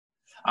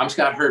I'm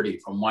Scott Hervey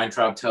from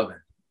Weintraub Tobin.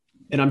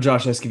 And I'm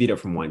Josh Escovedo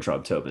from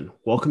Weintraub Tobin.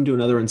 Welcome to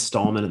another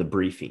installment of the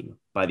briefing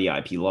by the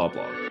IP Law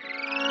Blog.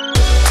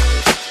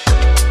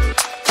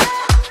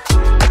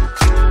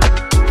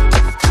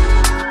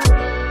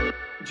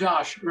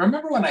 Josh,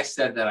 remember when I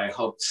said that I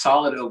hoped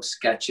Solid Oak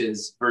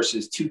Sketches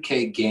versus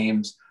 2K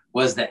Games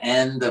was the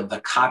end of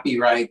the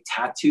copyright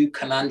tattoo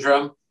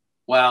conundrum?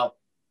 Well,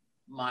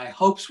 my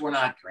hopes were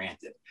not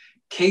granted.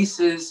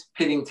 Cases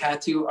pitting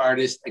tattoo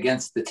artists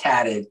against the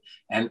tatted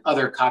and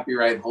other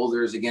copyright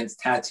holders against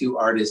tattoo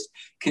artists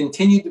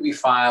continued to be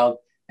filed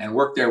and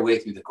work their way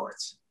through the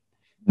courts.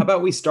 How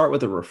about we start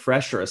with a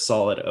refresher of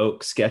Solid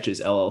Oak Sketches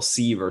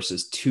LLC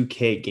versus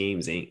 2K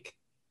Games Inc.?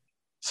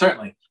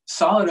 Certainly.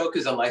 Solid Oak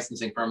is a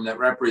licensing firm that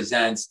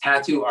represents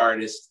tattoo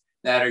artists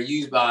that are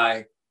used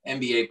by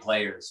NBA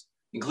players,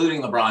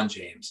 including LeBron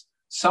James.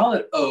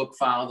 Solid Oak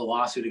filed a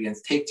lawsuit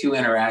against Take-Two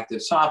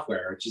Interactive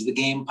Software, which is the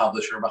game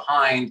publisher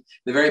behind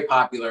the very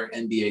popular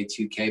NBA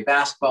 2K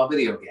basketball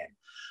video game.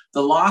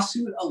 The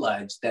lawsuit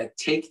alleged that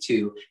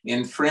Take-Two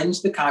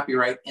infringed the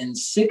copyright in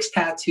 6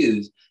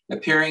 tattoos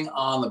appearing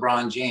on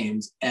LeBron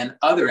James and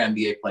other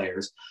NBA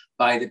players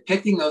by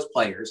depicting those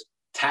players,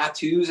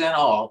 tattoos and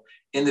all,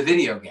 in the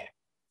video game.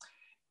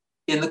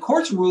 In the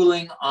court's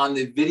ruling on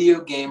the video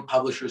game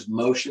publisher's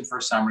motion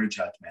for summary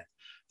judgment,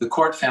 the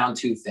court found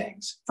 2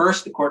 things.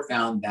 First, the court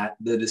found that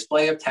the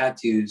display of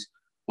tattoos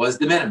was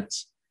de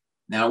minimis.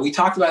 Now, we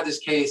talked about this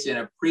case in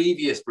a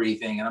previous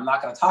briefing, and I'm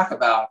not going to talk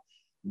about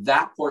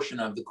that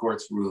portion of the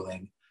court's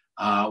ruling.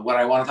 What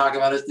I want to talk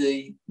about is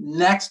the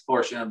next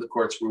portion of the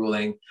court's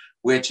ruling,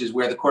 which is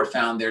where the court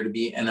found there to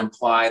be an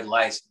implied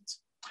license.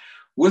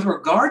 With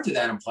regard to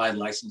that implied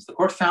license, the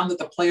court found that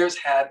the players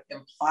had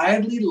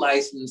impliedly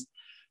licensed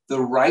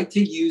the right to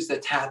use the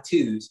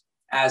tattoos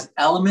as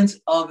elements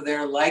of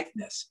their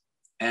likeness.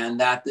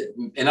 And that,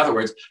 in other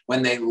words,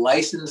 when they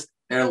licensed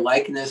their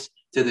likeness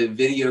to the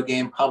video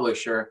game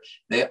publisher,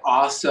 they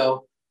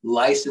also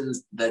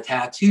licensed the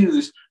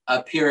tattoos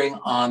appearing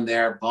on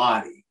their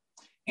body.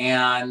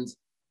 And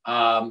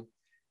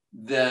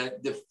the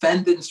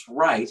defendant's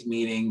right,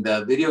 meaning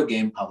the video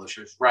game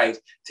publisher's right,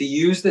 to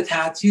use the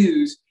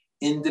tattoos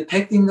in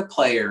depicting the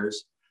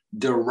players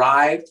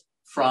derived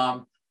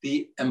from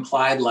the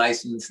implied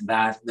license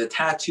that the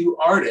tattoo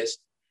artist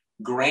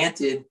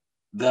granted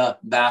the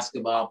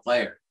basketball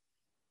player.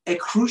 A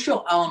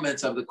crucial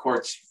element of the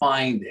court's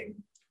finding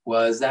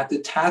was that the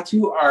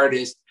tattoo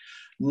artist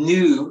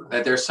knew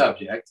that their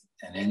subject,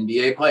 an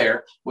NBA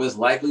player, was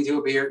likely to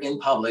appear in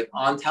public,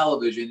 on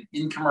television,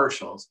 in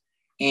commercials,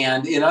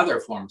 and in other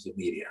forms of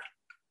media.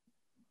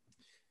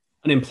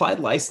 An implied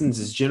license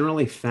is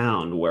generally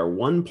found where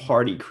one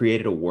party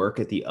created a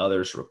work at the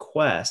other's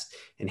request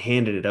and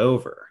handed it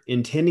over,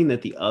 intending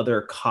that the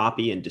other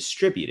copy and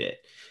distribute it.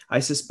 I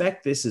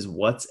suspect this is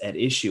what's at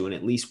issue in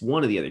at least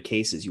one of the other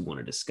cases you want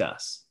to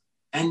discuss.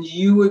 And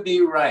you would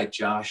be right,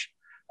 Josh.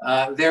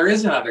 There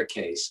is another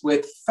case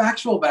with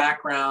factual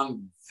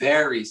background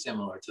very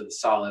similar to the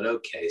Solid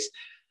Oak case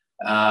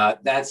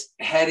that's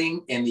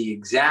heading in the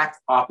exact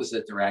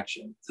opposite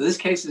direction. So this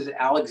case is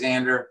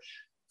Alexander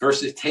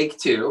versus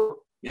Take-Two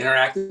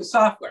Interactive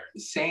Software,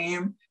 the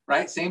same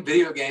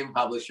video game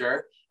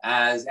publisher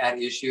as at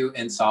issue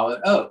in Solid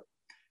Oak.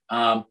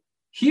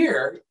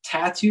 Here,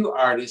 tattoo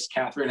artist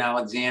Catherine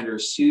Alexander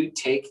sued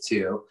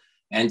Take-Two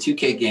and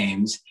 2K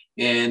Games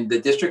in the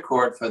district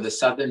court for the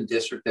Southern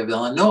District of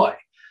Illinois.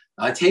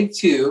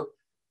 Take-Two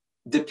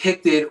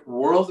depicted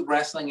World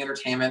Wrestling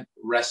Entertainment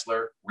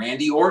wrestler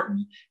Randy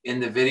Orton in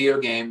the video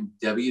game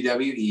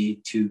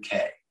WWE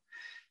 2K.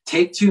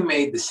 Take-Two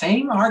made the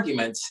same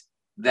arguments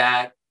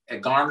that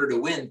garnered a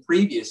win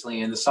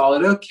previously in the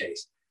Solid Oak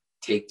case.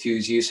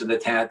 Take-Two's use of the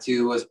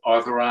tattoo was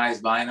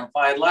authorized by an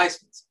implied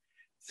license.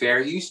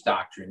 Fair use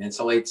doctrine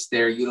insulates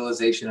their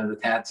utilization of the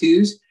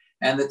tattoos,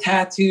 and the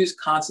tattoos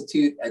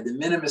constitute a de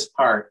minimis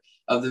part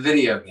of the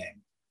video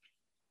game.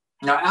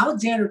 Now,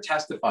 Alexander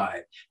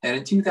testified that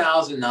in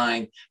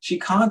 2009, she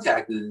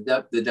contacted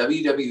the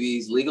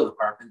WWE's legal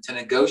department to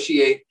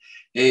negotiate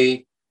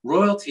a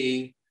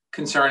royalty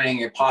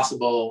concerning a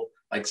possible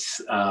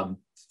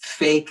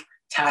fake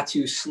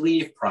tattoo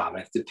sleeve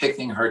product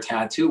depicting her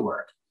tattoo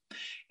work.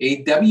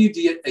 A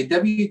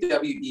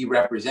WWE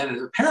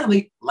representative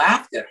apparently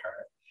laughed at her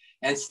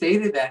and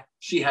stated that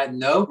she had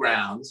no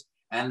grounds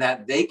and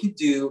that they could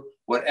do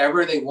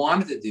whatever they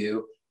wanted to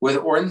do with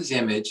Orton's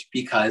image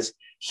because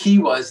he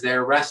was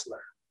their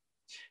wrestler.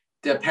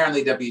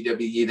 Apparently,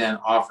 WWE then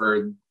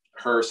offered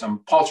her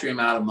some paltry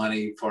amount of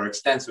money for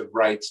extensive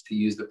rights to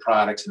use the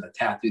products and the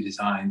tattoo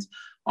designs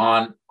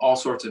on all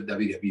sorts of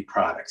WWE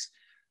products.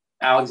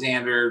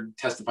 Alexander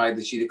testified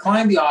that she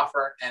declined the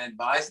offer and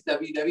advised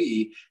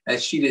WWE that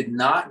she did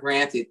not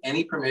grant it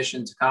any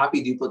permission to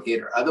copy,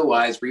 duplicate, or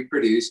otherwise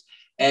reproduce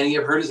any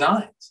of her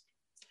designs.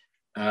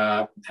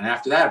 And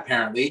after that,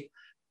 apparently,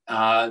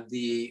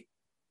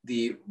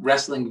 the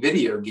wrestling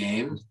video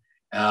game,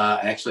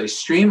 actually a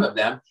stream of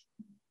them,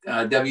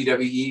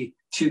 WWE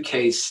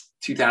 2K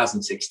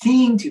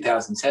 2016,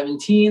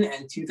 2017,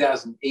 and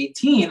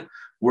 2018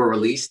 were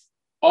released,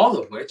 all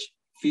of which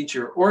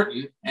feature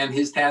Orton and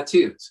his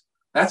tattoos.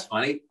 That's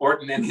funny,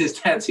 Orton and his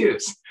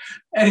tattoos.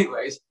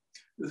 Anyways,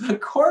 the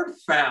court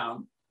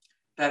found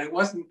that it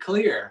wasn't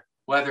clear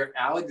whether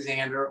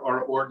Alexander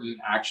or Orton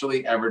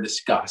actually ever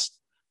discussed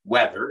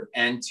whether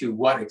and to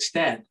what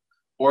extent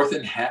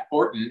Orton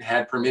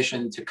had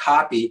permission to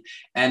copy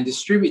and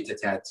distribute the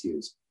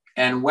tattoos,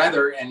 and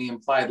whether any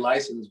implied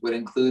license would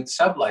include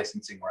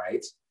sub-licensing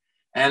rights.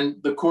 And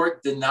the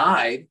court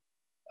denied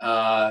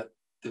the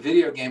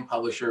video game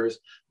publisher's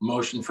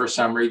motion for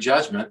summary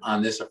judgment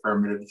on this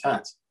affirmative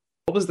defense.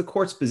 What was the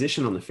court's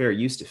position on the fair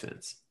use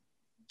defense?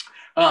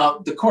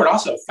 The court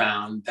also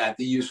found that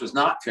the use was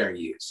not fair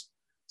use.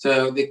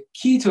 So the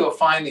key to a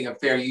finding of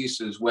fair use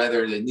is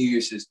whether the new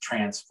use is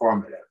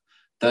transformative.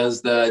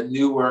 Does the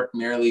new work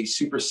merely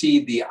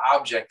supersede the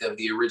object of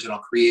the original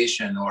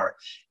creation, or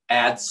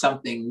add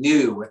something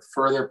new with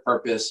further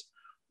purpose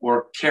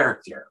or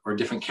character, or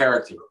different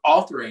character,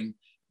 altering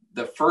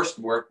the first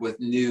work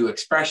with new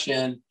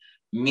expression,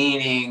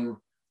 meaning,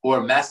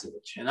 or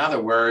message? In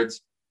other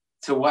words,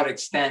 to what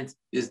extent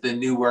is the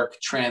new work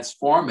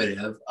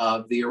transformative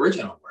of the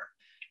original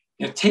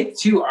work?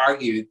 Take-Two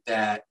argued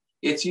that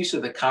its use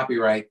of the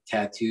copyright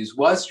tattoos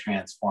was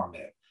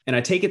transformative. And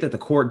I take it that the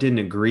court didn't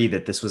agree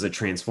that this was a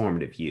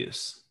transformative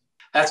use.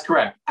 That's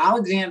correct.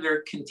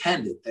 Alexander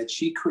contended that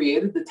she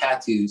created the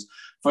tattoos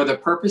for the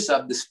purpose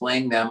of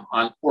displaying them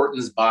on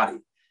Orton's body,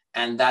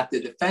 and that the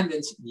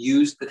defendants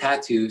used the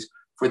tattoos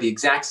for the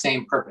exact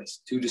same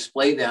purpose, to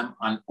display them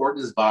on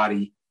Orton's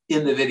body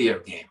in the video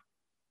game.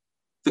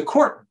 The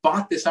court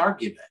bought this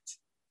argument.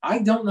 I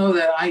don't know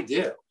that I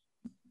do.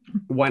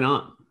 Why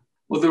not?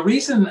 Well, the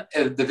reason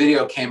the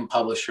video game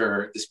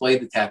publisher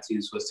displayed the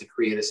tattoos was to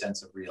create a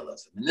sense of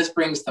realism. And this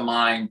brings to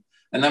mind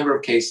a number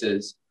of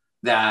cases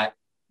where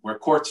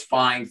courts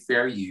find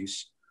fair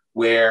use,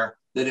 where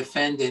the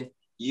defendant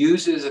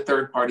uses a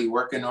third-party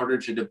work in order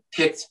to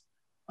depict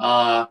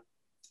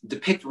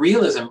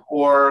realism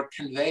or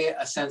convey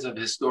a sense of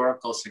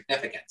historical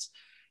significance.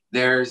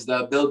 There's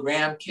the Bill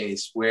Graham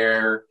case,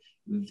 where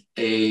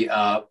a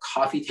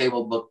coffee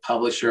table book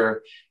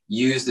publisher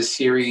used a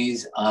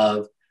series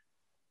of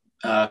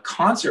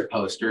concert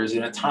posters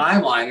in a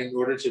timeline in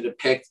order to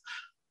depict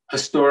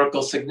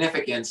historical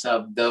significance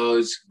of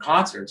those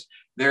concerts.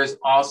 There's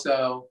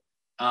also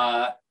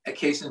a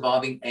case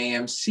involving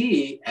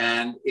AMC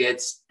and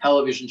its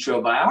television show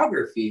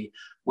Biography,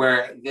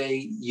 where they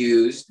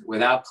used,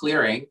 without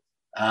clearing,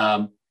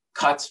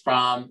 cuts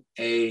from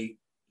a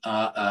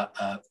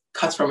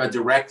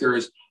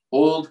director's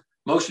old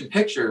motion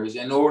pictures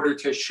in order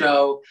to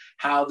show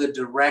how the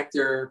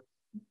director,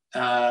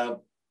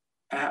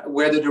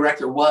 where the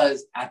director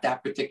was at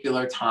that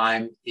particular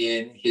time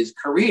in his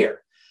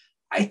career.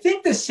 I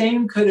think the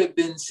same could have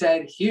been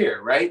said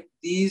here, right?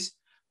 These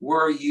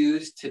were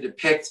used to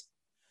depict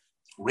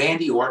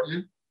Randy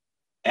Orton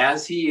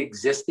as he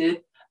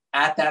existed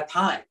at that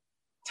time,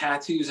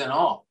 tattoos and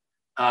all.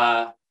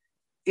 I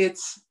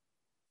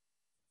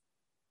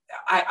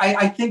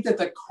think that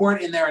the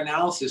court in their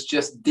analysis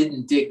just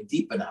didn't dig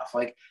deep enough.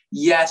 Like,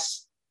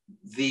 yes,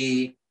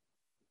 the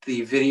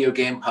video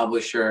game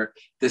publisher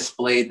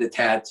displayed the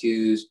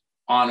tattoos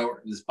on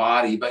Orton's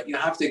body, but you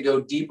have to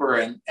go deeper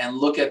and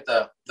look at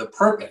the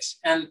purpose.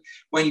 And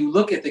when you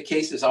look at the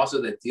cases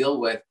also that deal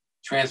with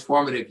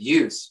transformative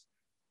use,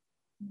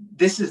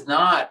 this is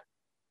not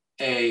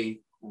a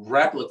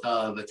replica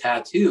of a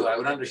tattoo. I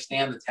would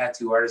understand the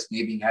tattoo artist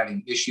maybe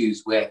having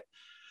issues with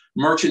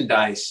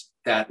merchandise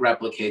that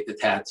replicate the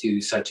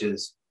tattoos, such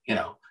as,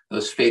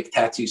 those fake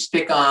tattoo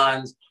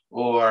stick-ons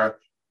or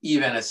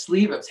even a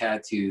sleeve of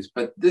tattoos.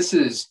 But this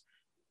is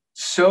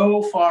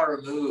so far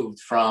removed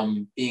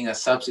from being a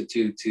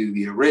substitute to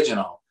the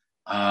original.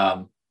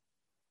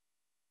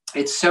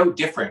 It's so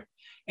different,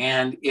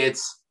 and it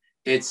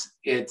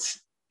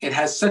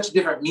has such a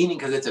different meaning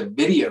because it's a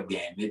video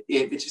game.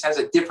 It just has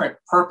a different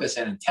purpose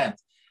and intent.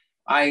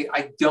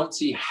 I don't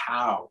see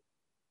how.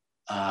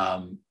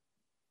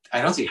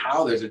 I don't see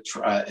how there's a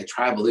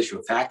tribal issue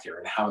of fact here,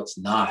 and how it's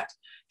not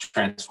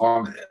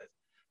transformative.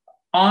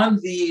 On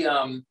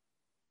the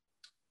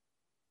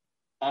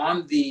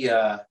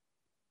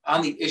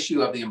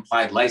issue of the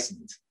implied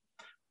license,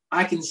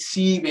 I can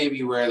see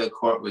maybe where the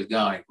court was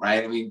going,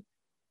 right? I mean,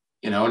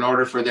 in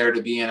order for there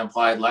to be an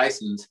implied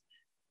license,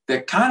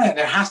 there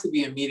has to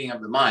be a meeting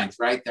of the minds,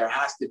 right? There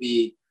has to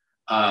be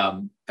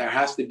a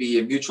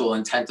mutual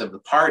intent of the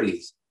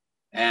parties.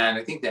 And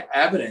I think the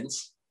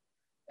evidence,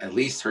 at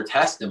least her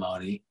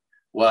testimony,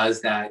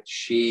 was that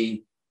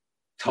she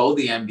told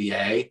the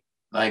NBA,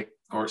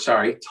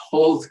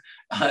 told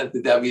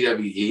the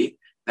WWE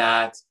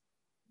that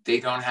they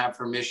don't have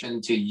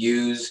permission to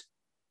use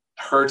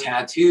her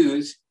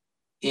tattoos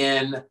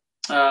in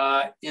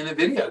the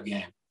video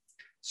game.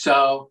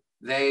 So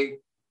they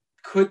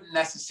couldn't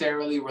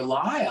necessarily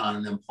rely on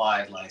an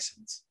implied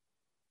license.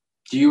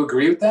 Do you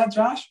agree with that,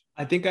 Josh?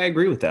 I think I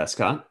agree with that,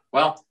 Scott.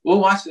 Well,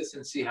 we'll watch this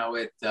and see how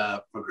it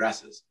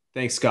progresses.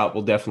 Thanks, Scott.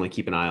 We'll definitely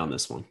keep an eye on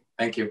this one.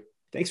 Thank you.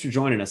 Thanks for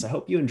joining us. I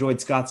hope you enjoyed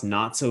Scott's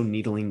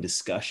not-so-needling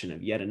discussion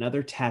of yet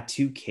another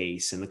tattoo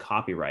case in the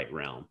copyright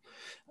realm.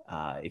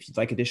 If you'd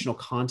like additional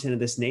content of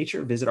this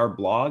nature, visit our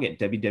blog at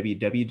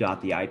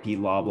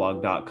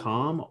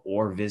www.theiplawblog.com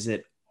or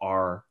visit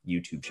our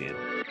YouTube channel.